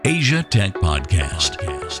Asia Tech Podcast.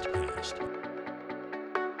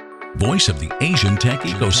 Voice of the Asian tech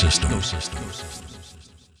ecosystem.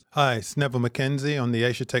 Hi, it's Neville Mackenzie on the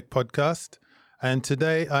Asia Tech Podcast. And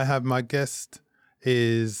today I have my guest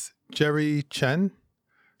is Jerry Chen.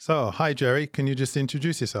 So, hi Jerry, can you just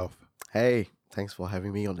introduce yourself? Hey, thanks for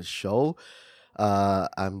having me on the show.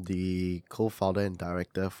 I'm the co-founder and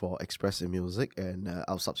director for Express in Music and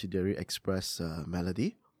our subsidiary Express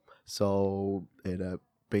Melody. So, in a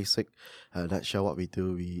basic nutshell, what we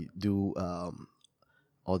do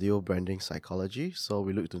audio branding psychology. So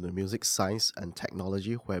we look to the music science and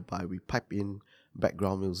technology, whereby we pipe in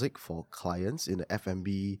background music for clients in the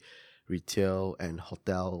F&B, retail, and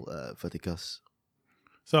hotel verticals.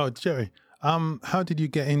 So, Jerry, how did you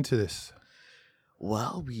get into this?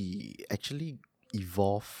 Well, we actually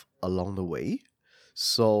evolve along the way.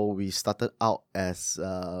 So we started out as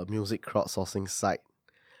a music crowdsourcing site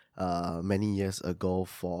many years ago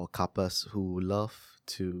for couples who love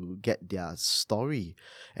to get their story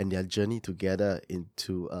and their journey together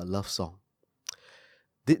into a love song.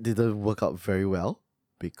 It didn't work out very well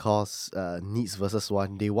because needs versus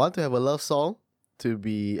want. They want to have a love song to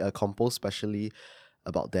be composed specially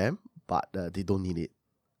about them, but they don't need it.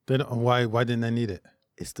 Why didn't they need it?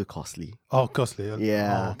 It's too costly. Oh, costly.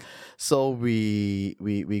 Yeah. Oh, okay. So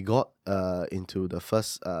we got into the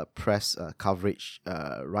first press coverage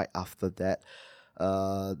right after that.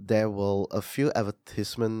 There were a few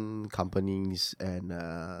advertisement companies and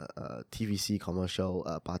TVC commercial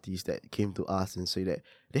parties that came to us and say that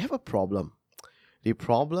they have a problem. The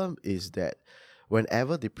problem is that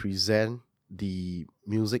whenever they present the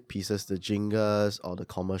music pieces, the jingles or the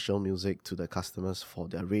commercial music to the customers for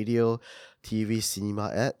their radio, TV,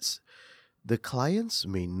 cinema ads, the clients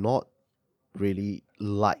may not really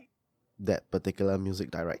like that particular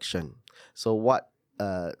music direction. So what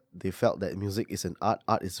they felt that music is an art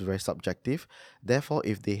is very subjective. Therefore,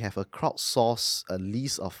 if they have a crowdsource a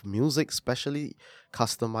list of music specially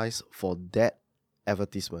customized for that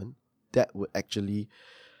advertisement, that would actually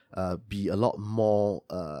be a lot more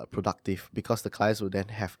productive, because the clients will then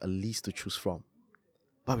have a list to choose from.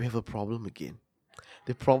 But we have a problem again.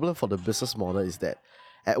 The problem for the business model is that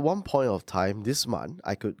at one point of time this month,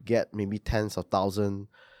 I could get maybe tens of thousands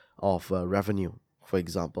of revenue, for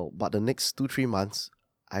example. But the next 2-3 months,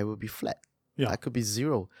 I will be flat. Yeah. I could be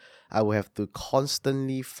zero. I will have to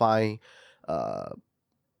constantly find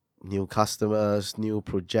new customers, new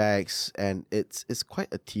projects, and it's quite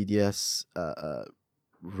a tedious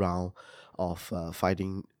round of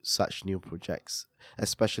finding such new projects,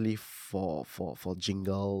 especially for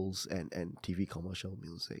jingles and TV commercial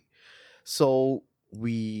music. So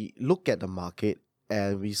we look at the market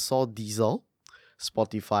and we saw Diesel,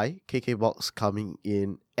 Spotify, KKBox coming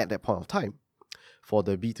in at that point of time for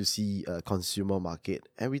the B2C consumer market.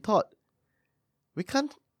 And we thought, we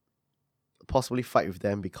can't possibly fight with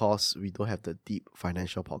them because we don't have the deep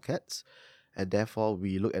financial pockets. And therefore,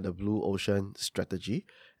 we look at the blue ocean strategy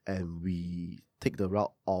and we take the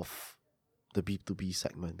route of the B2B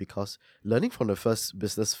segment, because learning from the first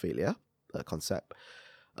business failure concept,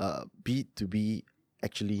 B2B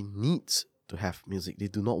actually needs to have music. They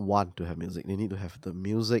do not want to have music. They need to have the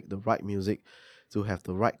music, the right music, to have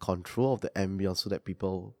the right control of the ambience so that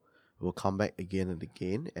people will come back again and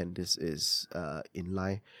again. And this is in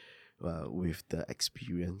line with the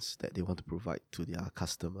experience that they want to provide to their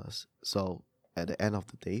customers. So at the end of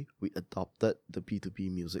the day, we adopted the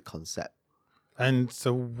B2B music concept. And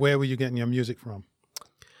so where were you getting your music from?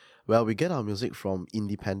 Well, we get our music from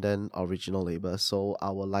independent original labels, so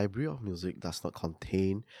our library of music does not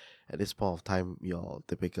contain, at this point of time, your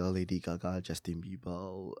typical Lady Gaga, Justin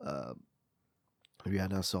Bieber,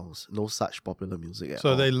 Rihanna songs. No such popular music at all.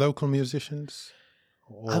 So are they local musicians?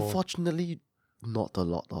 Or... Unfortunately, not a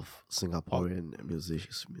lot of Singaporean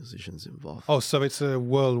musicians involved. Oh, so it's a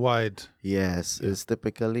worldwide... Yes, it's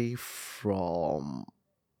typically from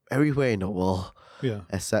everywhere in the world,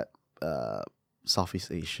 except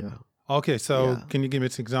Southeast Asia. Okay, so can you give me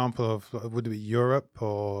an example of, would it be Europe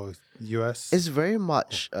or US? It's very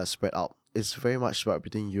much spread out. It's very much spread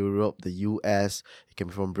between Europe, the US. It can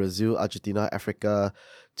be from Brazil, Argentina, Africa,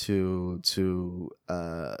 to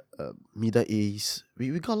Middle East. We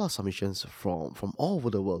got a lot of submissions from all over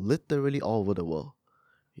the world, literally all over the world.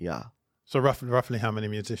 Yeah. So roughly how many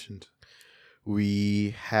musicians?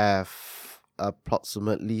 We have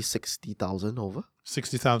approximately 60,000 over.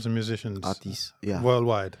 60,000 musicians. Artists, yeah.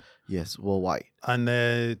 Worldwide. Yes, worldwide. And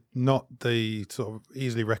they're not the sort of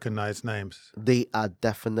easily recognized names. They are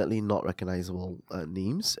definitely not recognizable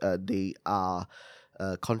names. They are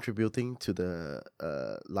contributing to the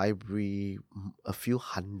library a few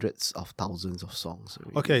hundreds of thousands of songs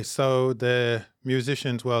already. Okay, so the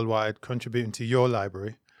musicians worldwide contributing to your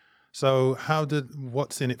library. So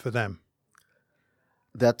what's in it for them?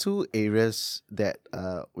 There are two areas that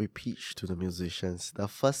we pitch to the musicians. The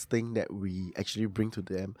first thing that we actually bring to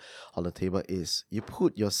them on the table is you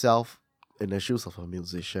put yourself in the shoes of a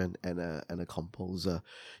musician and a composer.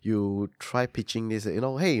 You try pitching this,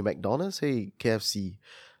 hey, McDonald's, hey, KFC,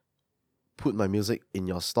 put my music in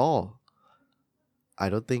your store. I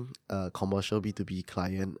don't think a commercial B2B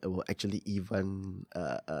client will actually even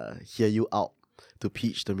hear you out to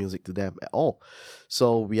pitch the music to them at all.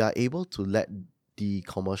 So we are able to let the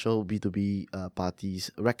commercial B2B parties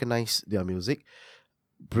recognize their music,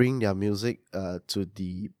 bring their music to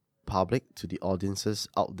the public, to the audiences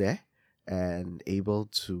out there, and able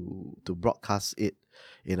to broadcast it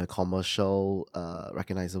in a commercial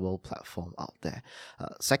recognizable platform out there.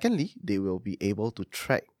 Secondly, they will be able to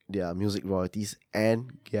track their music royalties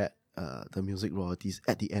and get the music royalties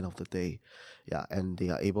at the end of the day. Yeah, and they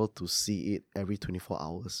are able to see it every 24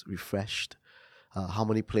 hours refreshed. How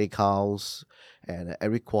many play counts, and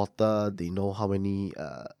every quarter they know how many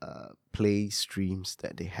play streams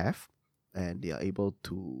that they have, and they are able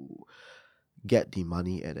to get the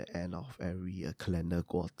money at the end of every calendar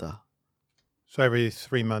quarter. So every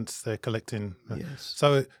 3 months they're collecting. Yes.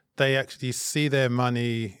 So they actually see their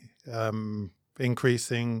money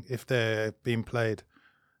increasing if they're being played,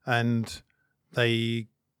 and they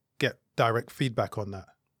get direct feedback on that.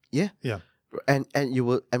 Yeah. Yeah. And you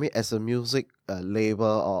will, as a music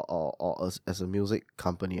label or as a music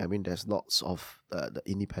company, there's lots of the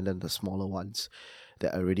independent, the smaller ones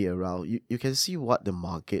that are already around. You can see what the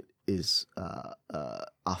market is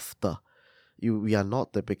after. We are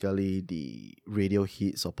not typically the radio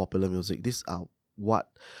hits or popular music. These are what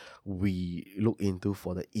we look into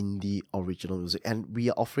for the indie original music, and we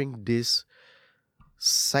are offering this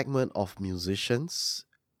segment of musicians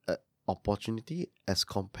opportunity as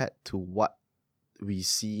compared to what we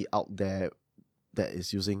see out there that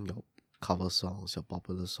is using your cover songs, your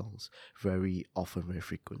popular songs very often, very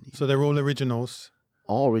frequently. So they're all originals.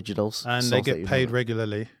 All originals. And they get paid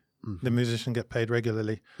regularly. Mm-hmm. The musician get paid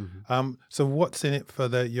regularly. Mm-hmm. So what's in it for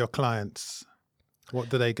your clients? What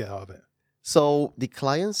do they get out of it? So the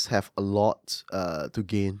clients have a lot to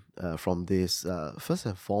gain from this. First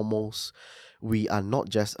and foremost, we are not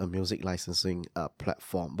just a music licensing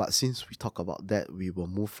platform, but since we talk about that, we will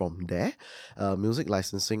move from there. Music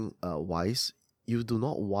licensing wise, you do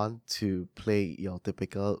not want to play your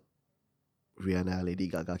typical Rihanna, Lady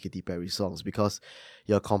Gaga, Katy Perry songs, because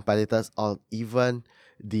your competitors or even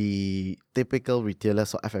the typical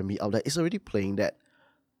retailers or F&B out there is already playing that.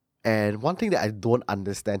 And one thing that I don't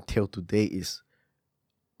understand till today is,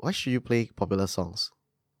 why should you play popular songs?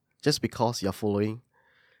 Just because you're following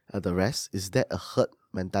the rest? Is that a herd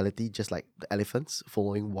mentality, just like the elephants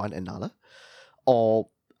following one another? Or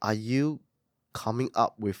are you coming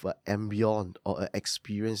up with an ambient or an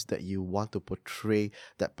experience that you want to portray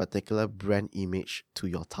that particular brand image to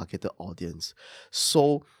your targeted audience?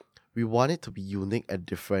 So we want it to be unique and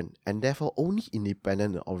different, and therefore only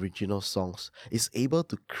independent and original songs is able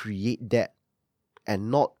to create that and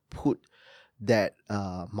not put that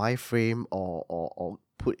my frame or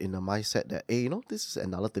put in a mindset that, hey, this is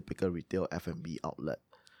another typical retail F&B outlet.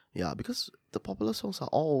 Yeah, because the popular songs are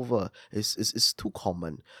all over. It's too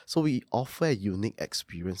common. So we offer a unique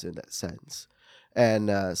experience in that sense.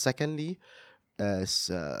 And secondly,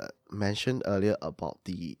 as mentioned earlier about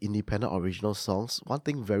the independent original songs, one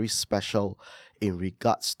thing very special in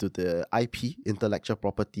regards to the IP, intellectual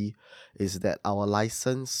property, is that our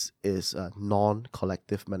license is a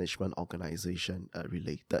non-collective management organization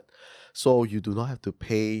related. So you do not have to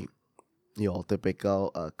pay your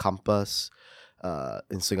typical campus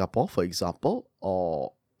in Singapore, for example,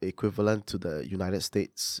 or equivalent to the United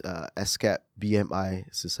States SCAP, BMI,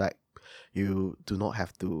 CISAC. You do not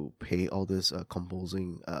have to pay all this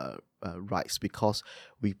composing rights, because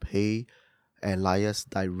we pay and liaise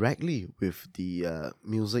directly with the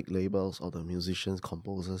music labels or the musicians,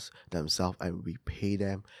 composers themselves, and we pay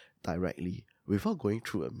them directly without going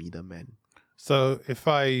through a middleman. So if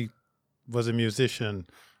I was a musician,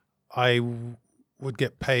 I would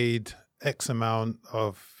get paid X amount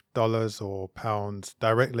of dollars or pounds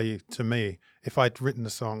directly to me if I'd written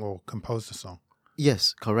the song or composed the song.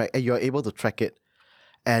 Yes, correct. And you're able to track it.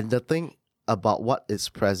 And the thing about what is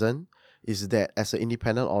present is that as an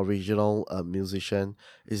independent original musician,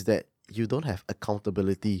 is that you don't have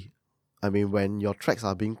accountability. When your tracks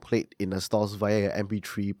are being played in the stores via an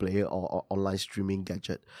MP3 player or online streaming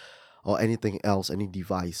gadget or anything else, any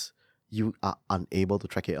device, you are unable to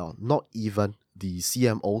track it on. Not even the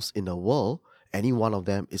CMOs in the world, any one of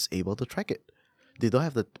them is able to track it. They don't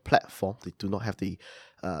have the platform, they do not have the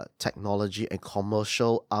technology and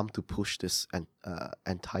commercial arm to push this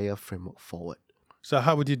entire framework forward. So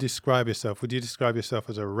how would you describe yourself? Would you describe yourself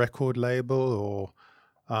as a record label,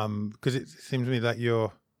 or because it seems to me that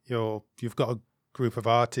you've got a group of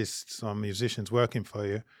artists or musicians working for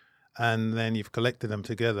you, and then you've collected them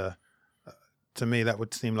together. To me, that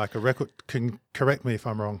would seem like a record. Correct me if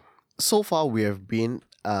I'm wrong. So far, we have been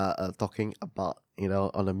talking about,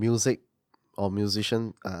 on the music or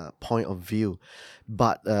musician point of view,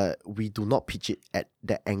 but we do not pitch it at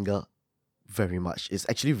that angle very much. It's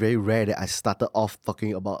actually very rare that I started off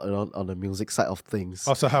talking about on the music side of things.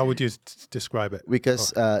 Also, how would you describe it?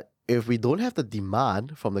 Because if we don't have the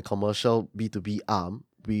demand from the commercial B2B arm,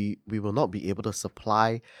 we will not be able to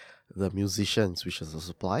supply the musicians, which is the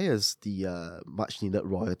suppliers, the much needed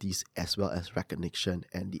royalties as well as recognition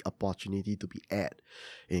and the opportunity to be aired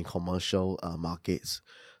in commercial markets.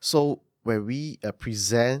 So when we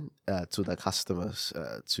present to the customers,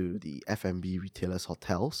 to the F&B retailers,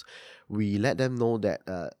 hotels, we let them know that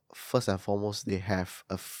first and foremost, they have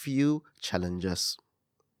a few challenges.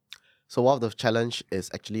 So one of the challenge is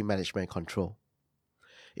actually management control.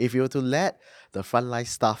 If you were to let the frontline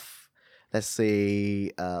staff, let's say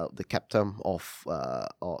the captain of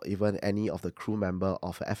or even any of the crew member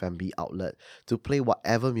of an F&B outlet, to play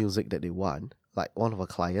whatever music that they want, like one of our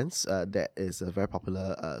clients that is a very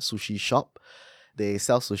popular sushi shop. They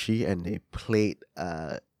sell sushi and they played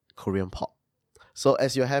Korean pop. So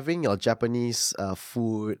as you're having your Japanese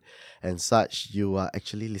food and such, you are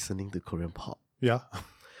actually listening to Korean pop. Yeah.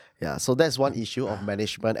 Yeah, so that's one issue of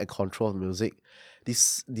management and control of music.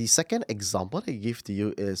 The second example I give to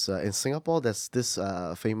you is in Singapore, there's this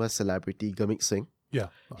famous celebrity, Gurmit Singh. Yeah.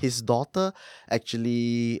 His daughter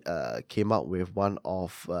actually came out with one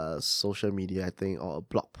of social media, I think, or a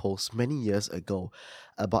blog post many years ago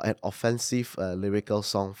about an offensive lyrical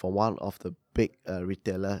song from one of the big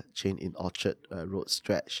retailer chain in Orchard Road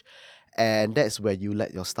stretch. And that's where you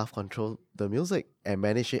let your staff control the music and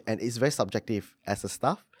manage it. And it's very subjective as a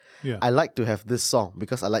staff. Yeah. I like to have this song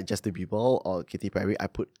because I like Justin Bieber or Katy Perry. I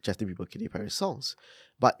put Justin Bieber, Katy Perry songs.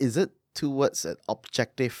 But is it towards an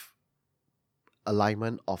objective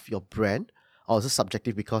alignment of your brand, or is it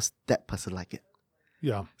subjective because that person like it?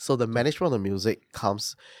 Yeah. So the management of the music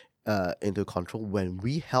comes into control when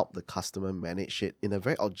we help the customer manage it in a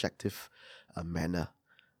very objective manner.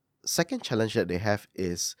 Second challenge that they have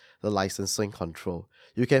is the licensing control.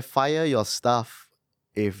 You can fire your staff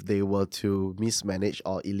if they were to mismanage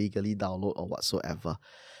or illegally download or whatsoever.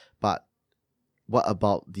 But what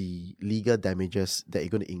about the legal damages that you're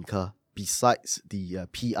going to incur besides the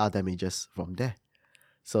PR damages from there?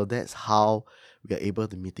 So that's how we are able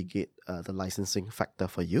to mitigate the licensing factor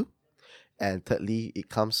for you. And thirdly, it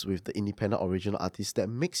comes with the independent original artist that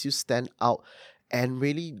makes you stand out and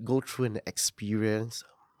really go through an experience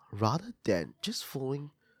rather than just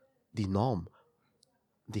following the norm,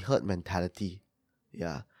 the herd mentality.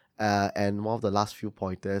 Yeah. And one of the last few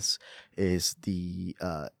pointers is the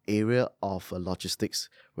area of logistics,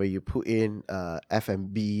 where you put in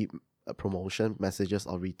F&B promotion messages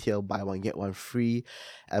or retail buy one get one free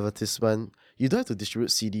advertisement. You don't have to distribute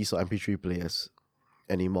CDs or MP3 players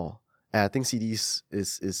anymore. And I think CDs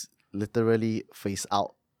is literally phased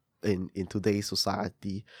out in today's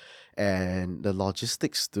society, and the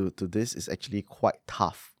logistics to this is actually quite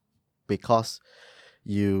tough because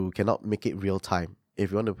you cannot make it real time.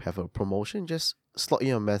 If you want to have a promotion, just slot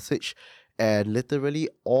in a message, and literally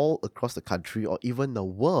all across the country or even the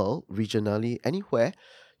world, regionally, anywhere,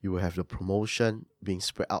 you will have the promotion being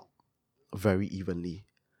spread out very evenly.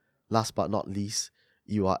 Last but not least,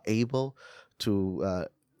 you are able to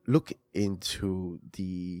look into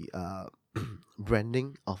the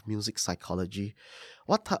branding of music psychology.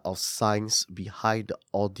 What type of science behind the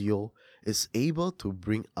audio is able to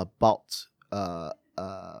bring about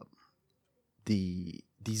the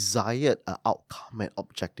desired outcome and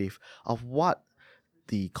objective of what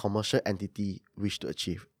the commercial entity wish to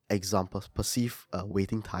achieve. Examples, perceived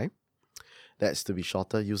waiting time, that's to be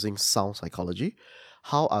shorter using sound psychology.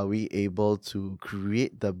 How are we able to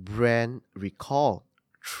create the brand recall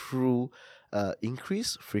through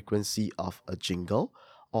increased frequency of a jingle?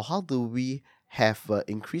 Or how do we have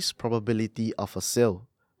increased probability of a sale,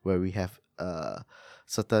 where we have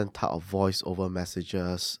certain type of voice over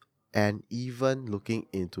messages, and even looking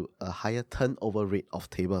into a higher turnover rate of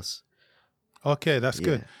tables. Okay, that's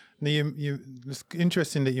good. Now, it's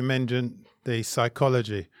interesting that you mentioned the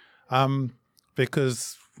psychology,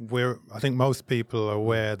 because I think most people are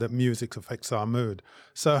aware that music affects our mood.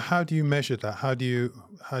 So how do you measure that? How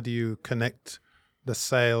do you connect the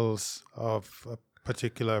sales of a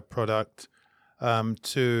particular product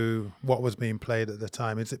to what was being played at the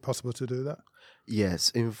time? Is it possible to do that? Yes,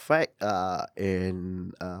 in fact,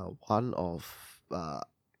 in one of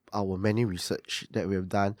our many research that we've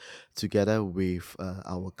done together with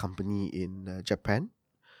our company in Japan,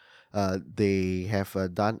 they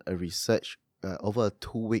have done a research over a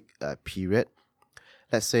 2 week period.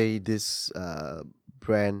 Let's say this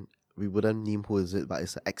brand, we wouldn't name who is it, but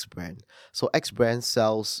it's an X brand. So X brand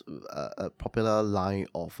sells a popular line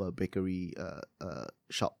of a bakery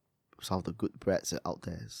shop. Some of the good breads are out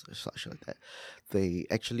there, such like that. They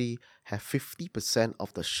actually have 50%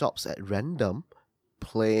 of the shops at random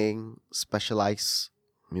playing specialized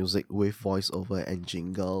music with voiceover and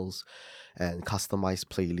jingles and customized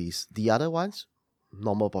playlists. The other ones,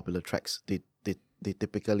 normal popular tracks, they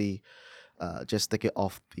typically just take it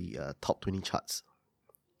off the top 20 charts.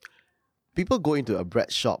 People go into a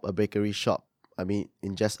bread shop, a bakery shop, I mean,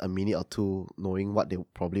 in just a minute or two, knowing what they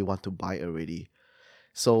probably want to buy already.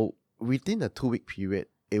 So within a 2 week period,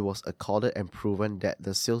 it was accorded and proven that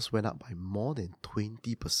the sales went up by more than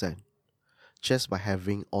 20% just by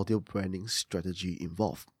having audio branding strategy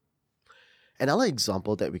involved. Another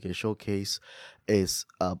example that we can showcase is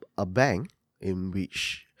a bank in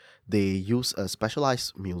which they use a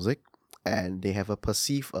specialized music and they have a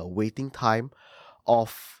perceived waiting time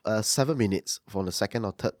of 7 minutes from the second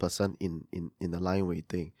or third person in the line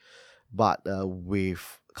waiting. But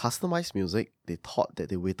with customized music, they thought that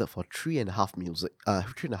they waited for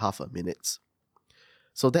 3.5 minutes.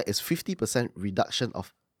 So that is 50% reduction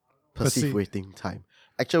of perceived waiting time.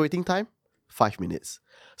 Actual waiting time, 5 minutes.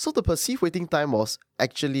 So the perceived waiting time was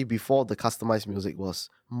actually, before the customized music, was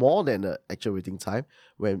more than the actual waiting time.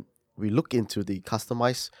 When we look into the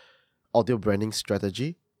customized audio branding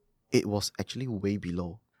strategy, it was actually way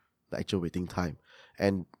below the actual waiting time.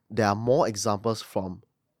 And there are more examples from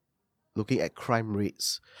looking at crime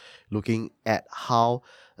rates, looking at how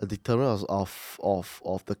a deterrent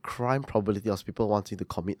of the crime probability of people wanting to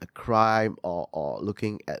commit a crime, or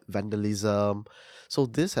looking at vandalism. So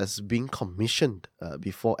this has been commissioned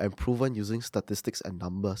before and proven using statistics and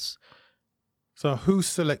numbers. So who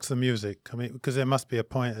selects the music? I mean, because there must be a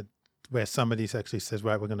point where somebody actually says,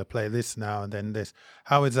 right, we're going to play this now and then this.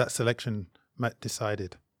 How is that selection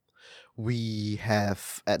decided? We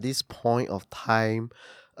have, at this point of time,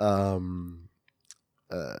 I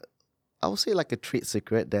would say like a trade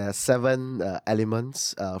secret. There are 7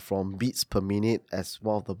 elements from beats per minute as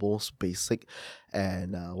one of the most basic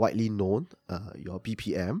and widely known, your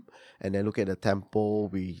BPM. And then look at the tempo,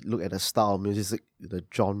 we look at the style of music, the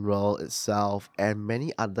genre itself, and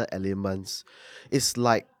many other elements. It's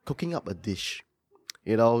like cooking up a dish.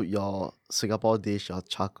 You know, your Singapore dish, your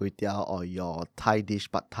char kway teow, or your Thai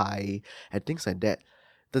dish, pad Thai, and things like that.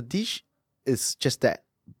 The dish is just that,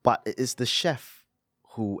 but it is the chef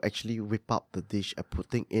who actually whip up the dish and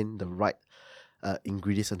putting in the right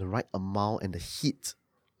ingredients and the right amount and the heat,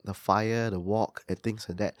 the fire, the wok, and things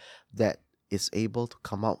like that, that is able to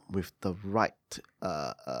come up with the right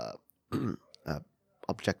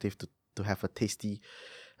objective to have a tasty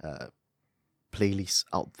playlist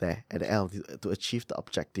out there at the end of to achieve the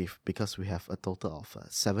objective, because we have a total of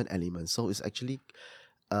 7 elements. So it's actually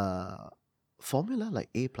formula like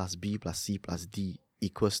A plus B plus C plus D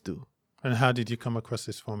equals to. And how did you come across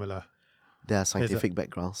this formula? There are scientific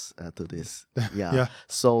backgrounds to this. Yeah. Yeah.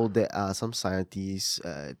 So there are some scientists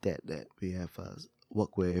that we have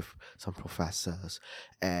worked with, some professors,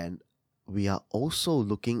 and we are also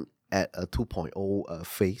looking at a 2.0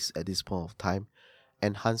 phase at this point of time,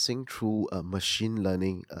 enhancing through machine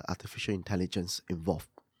learning, artificial intelligence involved.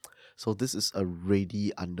 So this is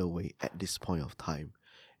already underway at this point of time,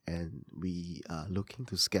 and we are looking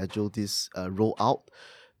to schedule this rollout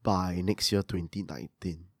by next year,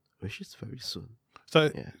 2019, which is very soon. So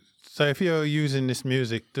if you're using this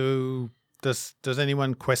music, does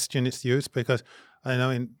anyone question its use? Because I know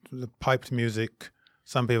in the piped music,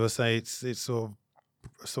 some people say it's sort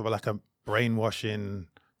of like a brainwashing,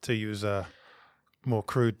 to use a more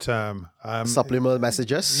crude term. Subliminal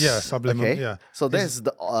messages? Yeah, subliminal, okay. yeah. So that's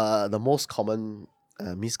the most common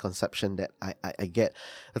misconception that I get.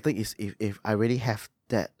 The thing is, if I really have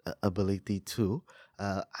that ability to,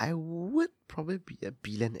 I would probably be a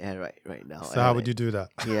billionaire right now. So how would you do that?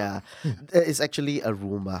 Yeah. It's actually a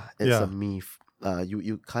rumor. It's a myth.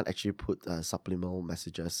 You can't actually put subliminal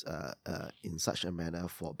messages in such a manner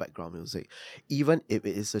for background music. Even if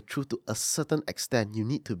it is true to a certain extent, you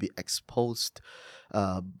need to be exposed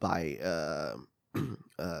by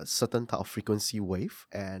a certain type of frequency wave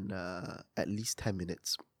and at least 10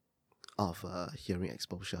 minutes of hearing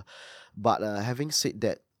exposure. But having said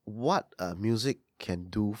that, what music can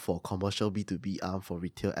do for commercial B2B arm for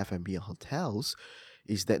retail F&B and hotels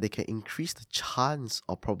is that they can increase the chance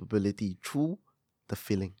or probability through the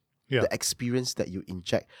feeling, Yeah. the experience that you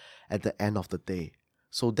inject at the end of the day.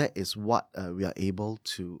 So that is what we are able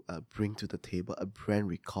to bring to the table, a brand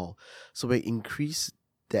recall. So we increase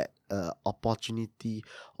that opportunity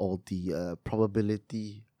or the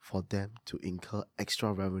probability for them to incur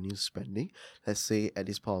extra revenue spending. Let's say at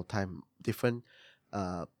this point of time, different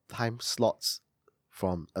time slots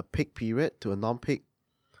from a peak period to a non-peak,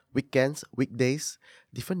 weekends, weekdays,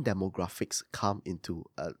 different demographics come into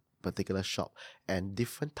a particular shop and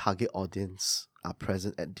different target audience are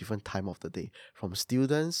present at different time of the day, from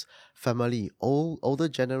students, family, older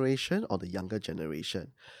generation or the younger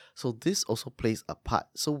generation. So this also plays a part.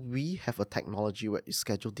 So we have a technology where you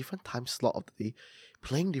schedule different time slot of the day,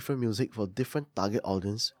 playing different music for different target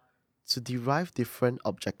audience to derive different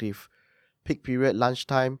objective. Peak period,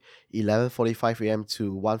 lunchtime, 11:45 a.m.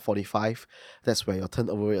 to 1:45. That's where your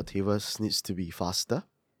turnover rate of tables needs to be faster.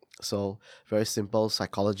 So very simple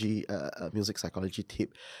psychology, music psychology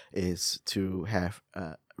tip is to have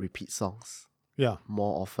repeat songs Yeah.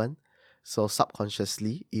 more often. So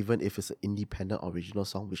subconsciously, even if it's an independent original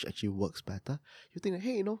song, which actually works better, you think that,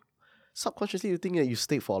 hey, subconsciously you think that you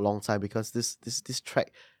stayed for a long time because this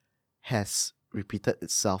track has repeated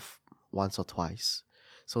itself once or twice.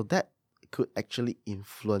 So that could actually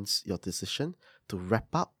influence your decision to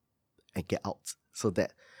wrap up and get out so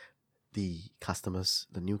that the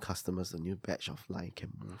new batch of line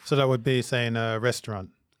can move. So that would be, say, in a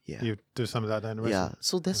restaurant. Yeah. You do some of that in a restaurant. Yeah,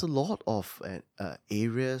 so there's a lot of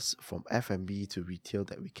areas from F&B to retail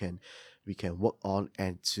that we can work on,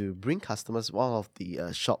 and to bring customers. One of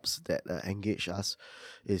the shops that engage us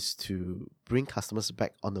is to bring customers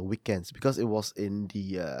back on the weekends, because it was in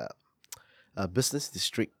the business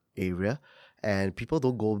district area and people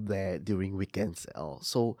don't go there during weekends at all.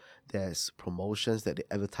 So there's promotions that they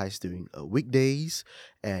advertise during weekdays,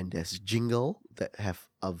 and there's jingle that have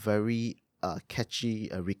a very catchy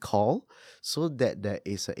recall, so that there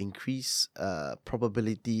is an increased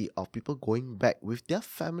probability of people going back with their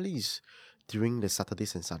families during the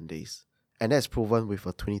Saturdays and Sundays. And that's proven with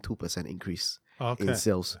a 22% increase in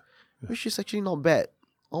sales, which is actually not bad.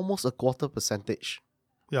 Almost a quarter percentage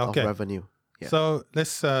of revenue. Yeah. So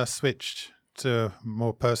let's switch to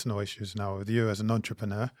more personal issues now with you as an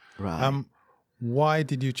entrepreneur. Right. Why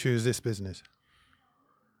did you choose this business?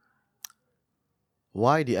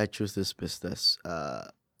 Why did I choose this business?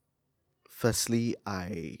 Firstly,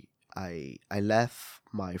 I left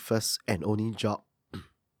my first and only job.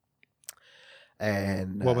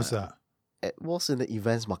 And what was that? It was in the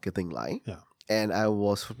events marketing line. Yeah. And I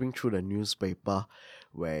was flipping through the newspaper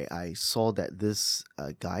where I saw that this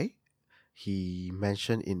guy, he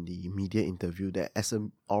mentioned in the media interview that as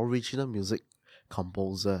an original music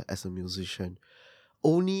composer, as a musician,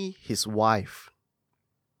 only his wife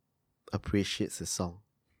appreciates his song.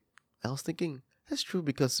 I was thinking, that's true,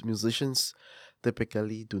 because musicians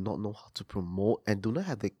typically do not know how to promote and do not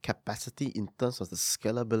have the capacity in terms of the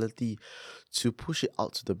scalability to push it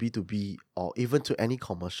out to the B2B or even to any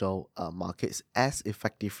commercial markets as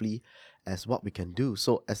effectively as what we can do.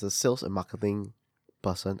 So as a sales and marketing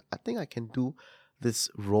person, I think I can do this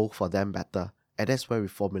role for them better. And that's where we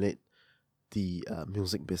formulate the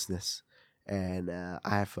music business. And I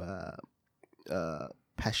have a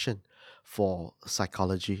passion for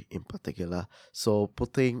psychology in particular. So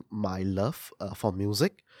putting my love for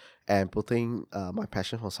music and putting my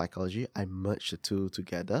passion for psychology, I merge the two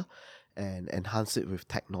together and enhance it with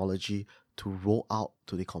technology to roll out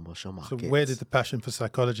to the commercial market. So where did the passion for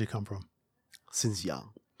psychology come from? Since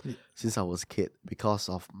young. Since I was a kid, because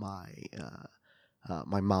of my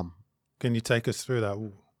my mom. Can you take us through that?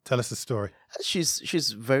 Tell us the story.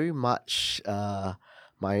 She's very much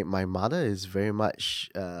my mother is very much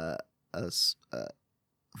a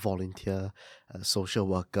volunteer, a social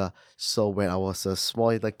worker. So when I was a small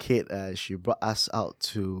little kid, she brought us out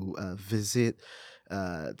to visit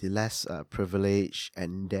the less privileged,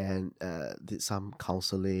 and then did some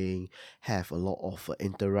counseling, have a lot of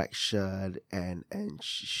interaction, and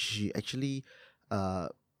she actually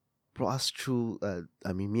brought us through,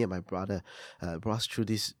 me and my brother brought us through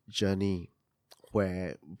this journey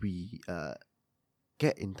where we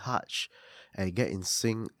get in touch and get in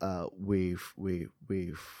sync with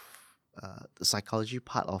the psychology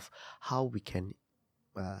part of how we can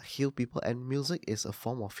heal people, and music is a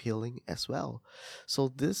form of healing as well.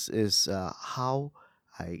 So this is how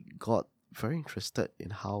I got very interested in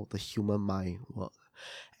how the human mind works.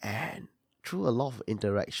 And through a lot of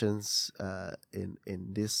interactions in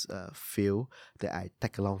this field that I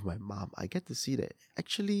tag along with my mom, I get to see that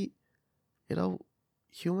actually,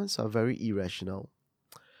 humans are very irrational,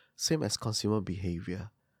 same as consumer behavior.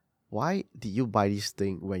 Why did you buy this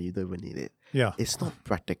thing when you don't even need it? Yeah. It's not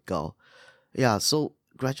practical. Yeah, so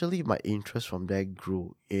gradually my interest from there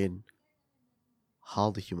grew in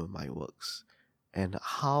how the human mind works and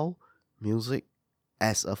how music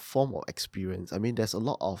as a form of experience. I mean, there's a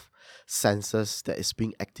lot of senses that is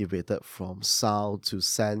being activated, from sound to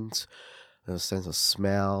scent, the sense of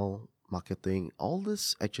smell, marketing. All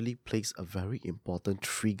this actually plays a very important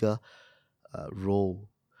trigger role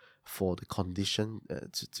for the condition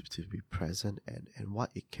to be present, and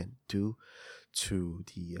what it can do to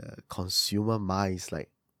the consumer minds. Like,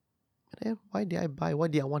 "Man, why did I buy? Why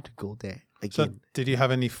did I want to go there So, again?" did you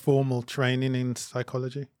have any formal training in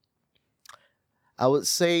psychology? I would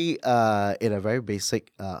say in a very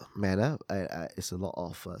basic manner, it's a lot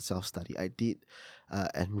of self-study. I did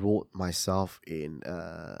enroll myself in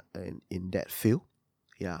that field,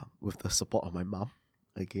 yeah, with the support of my mom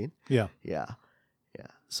again. Yeah. Yeah.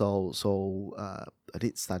 So I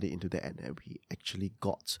did study into that, and then we actually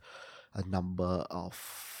got a number of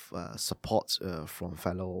support from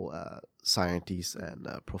fellow scientists and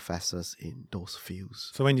professors in those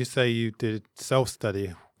fields. So when you say you did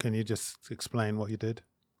self-study, can you just explain what you did?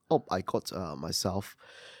 Oh, I got myself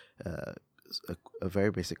a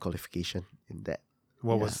very basic qualification in that,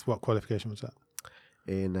 What qualification was that?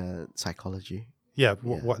 in psychology. Yeah.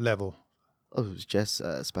 Yeah. What level? Oh, it was just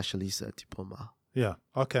a specialist diploma. Yeah.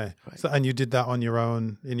 Okay. Right. So, and you did that on your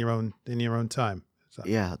own, in your own time. Is that-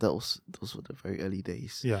 Yeah, those were the very early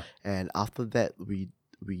days. Yeah. And after that, we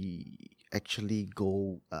actually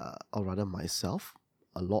go, or rather myself,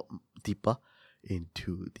 a lot deeper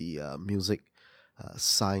into the music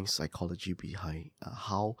science psychology behind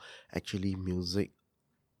how actually music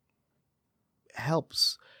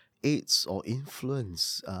helps, aids, or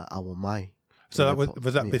influence our mind. So that And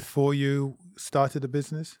was that yeah. before you started the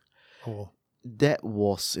business, or That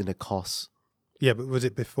was in the course yeah, but was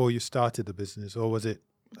it before you started the business, or was it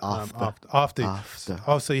after. after? After.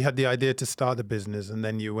 Oh, so you had the idea to start the business, and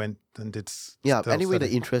then you went and did. Yeah, anyway, the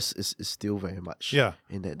self-study. interest is still very much Yeah.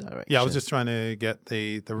 in that direction. Yeah, I was just trying to get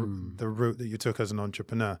the route that you took as an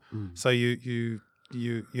entrepreneur. So you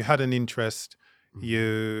had an interest,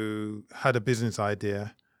 you had a business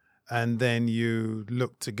idea, and then you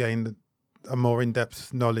looked to gain a more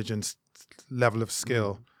in-depth knowledge and level of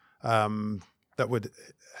skill that would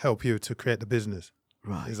help you to create the business.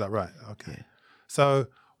 Right. Is that right? Okay. Yeah. So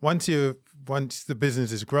once the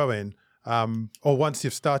business is growing, or once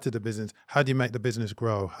you've started the business, how do you make the business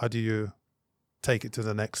grow? How do you take it to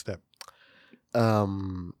the next step?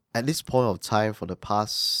 At this point of time, for the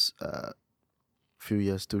past few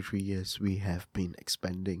years, 2-3 years, we have been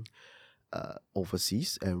expanding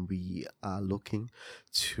overseas, and we are looking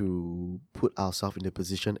to put ourselves in the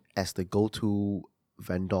position as the go-to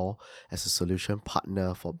vendor, as a solution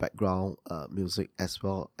partner for background music, as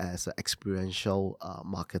well as experiential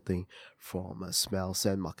marketing, from smell,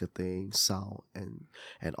 scent marketing, sound,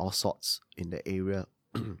 and all sorts in the area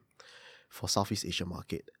for Southeast Asia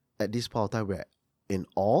market. At this point of time, we're in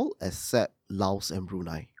all except Laos and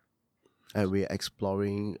Brunei, and we're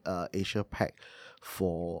exploring Asia Pac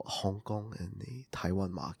for Hong Kong and the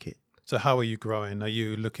Taiwan market. So how are you growing? Are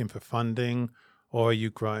you looking for funding, or are you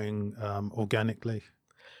growing organically?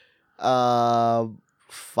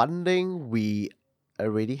 Funding, we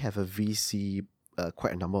already have a VC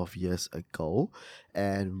quite a number of years ago,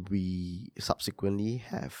 and we subsequently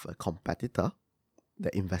have a competitor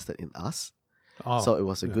that invested in us. Oh, So it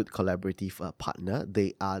was a good collaborative partner.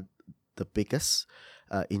 They are the biggest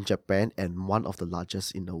in Japan and one of the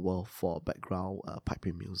largest in the world for background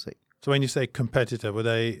piping music. So when you say competitor, were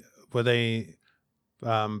they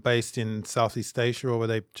based in Southeast Asia, or were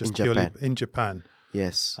they just In purely Japan. in Japan?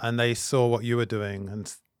 Yes. And they saw what you were doing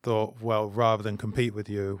and thought, well, rather than compete with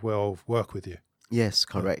you, we'll work with you. Yes,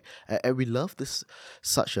 correct. And we love this,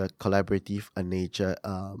 such a collaborative nature.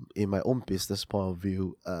 In my own business point of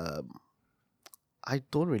view, I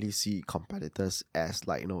don't really see competitors as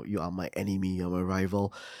like, you are my enemy, you're my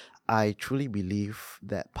rival. I truly believe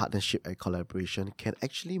that partnership and collaboration can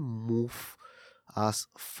actually move us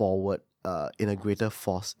forward in a greater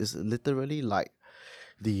force. It's literally like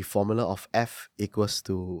the formula of F equals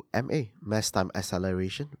to MA, mass time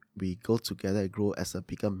acceleration. We go together, grow as a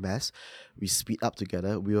bigger mass. We speed up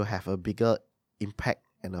together. We will have a bigger impact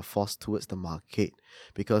and a force towards the market.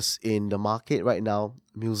 Because in the market right now,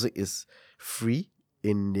 music is free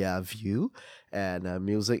in their view, and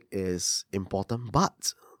music is important,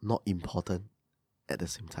 but not important at the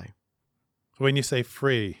same time. When you say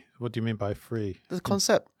free, what do you mean by free? The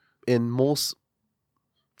concept in most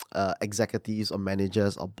executives or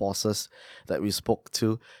managers or bosses that we spoke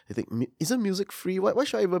to, they think, isn't music free? Why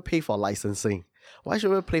should I even pay for licensing? Why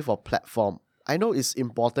should I pay for platform? I know it's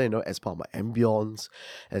important, as part of my ambience,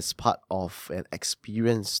 as part of an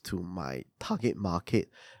experience to my target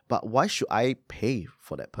market, but why should I pay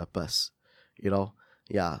for that purpose?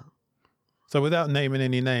 Yeah. So without naming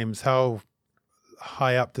any names, how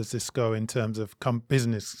high up does this go in terms of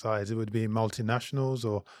business size? It would be multinationals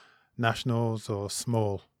or nationals or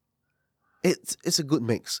small? It's a good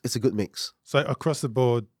mix. It's a good mix. So across the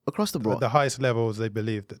board, at the highest levels, they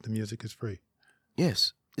believe that the music is free.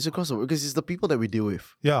 Yes, it's across the board because it's the people that we deal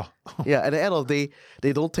with. Yeah. Yeah, at the end of the day,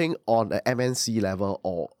 they don't think on an MNC level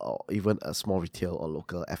or even a small retail or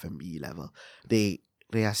local F&B level. They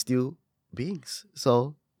are still beings.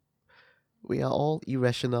 So we are all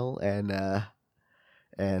irrational, and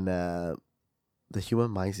the human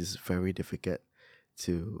mind is very difficult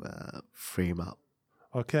to frame up.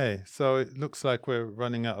 Okay, so it looks like we're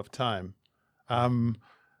running out of time.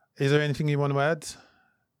 Is there anything you want to add?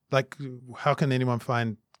 Like, how can anyone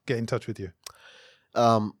get in touch with you?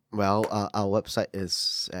 Our website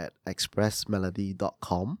is at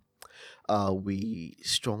expressmelody.com. We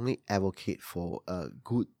strongly advocate for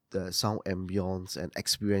good sound ambience and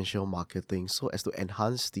experiential marketing so as to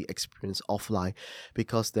enhance the experience offline,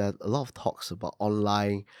 because there are a lot of talks about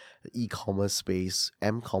online e-commerce space,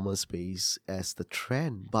 m-commerce space as the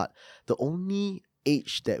trend, but the only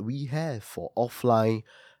edge that we have for offline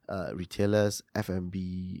retailers,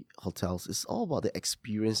 F&B, hotels, is all about the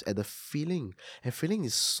experience and the feeling. And feeling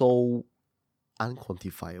is so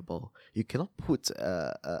unquantifiable. You cannot put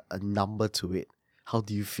a number to it. How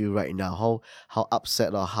do you feel right now? How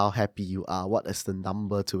upset or how happy you are? What is the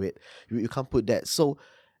number to it? You can't put that. So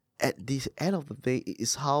at the end of the day, it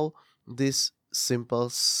is how this simple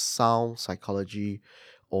sound psychology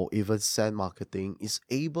or even sound marketing is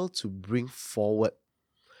able to bring forward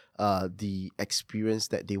the experience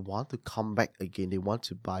that they want to come back again, they want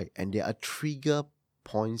to buy, and there are trigger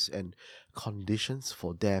points and conditions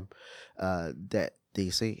for them that they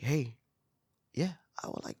say, hey, yeah, I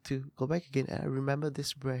would like to go back again, and I remember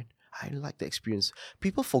this brand. I like the experience.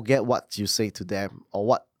 People forget what you say to them or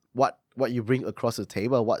what you bring across the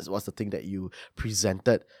table, what's the thing that you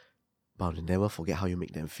presented, but they never forget how you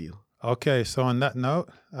make them feel. Okay, so on that note,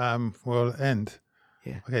 we'll end.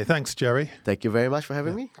 Yeah. Okay, thanks, Jerry. Thank you very much for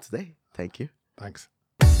having me today. Thank you. Thanks.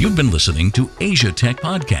 You've been listening to Asia Tech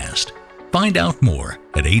Podcast. Find out more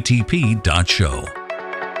at atp.show.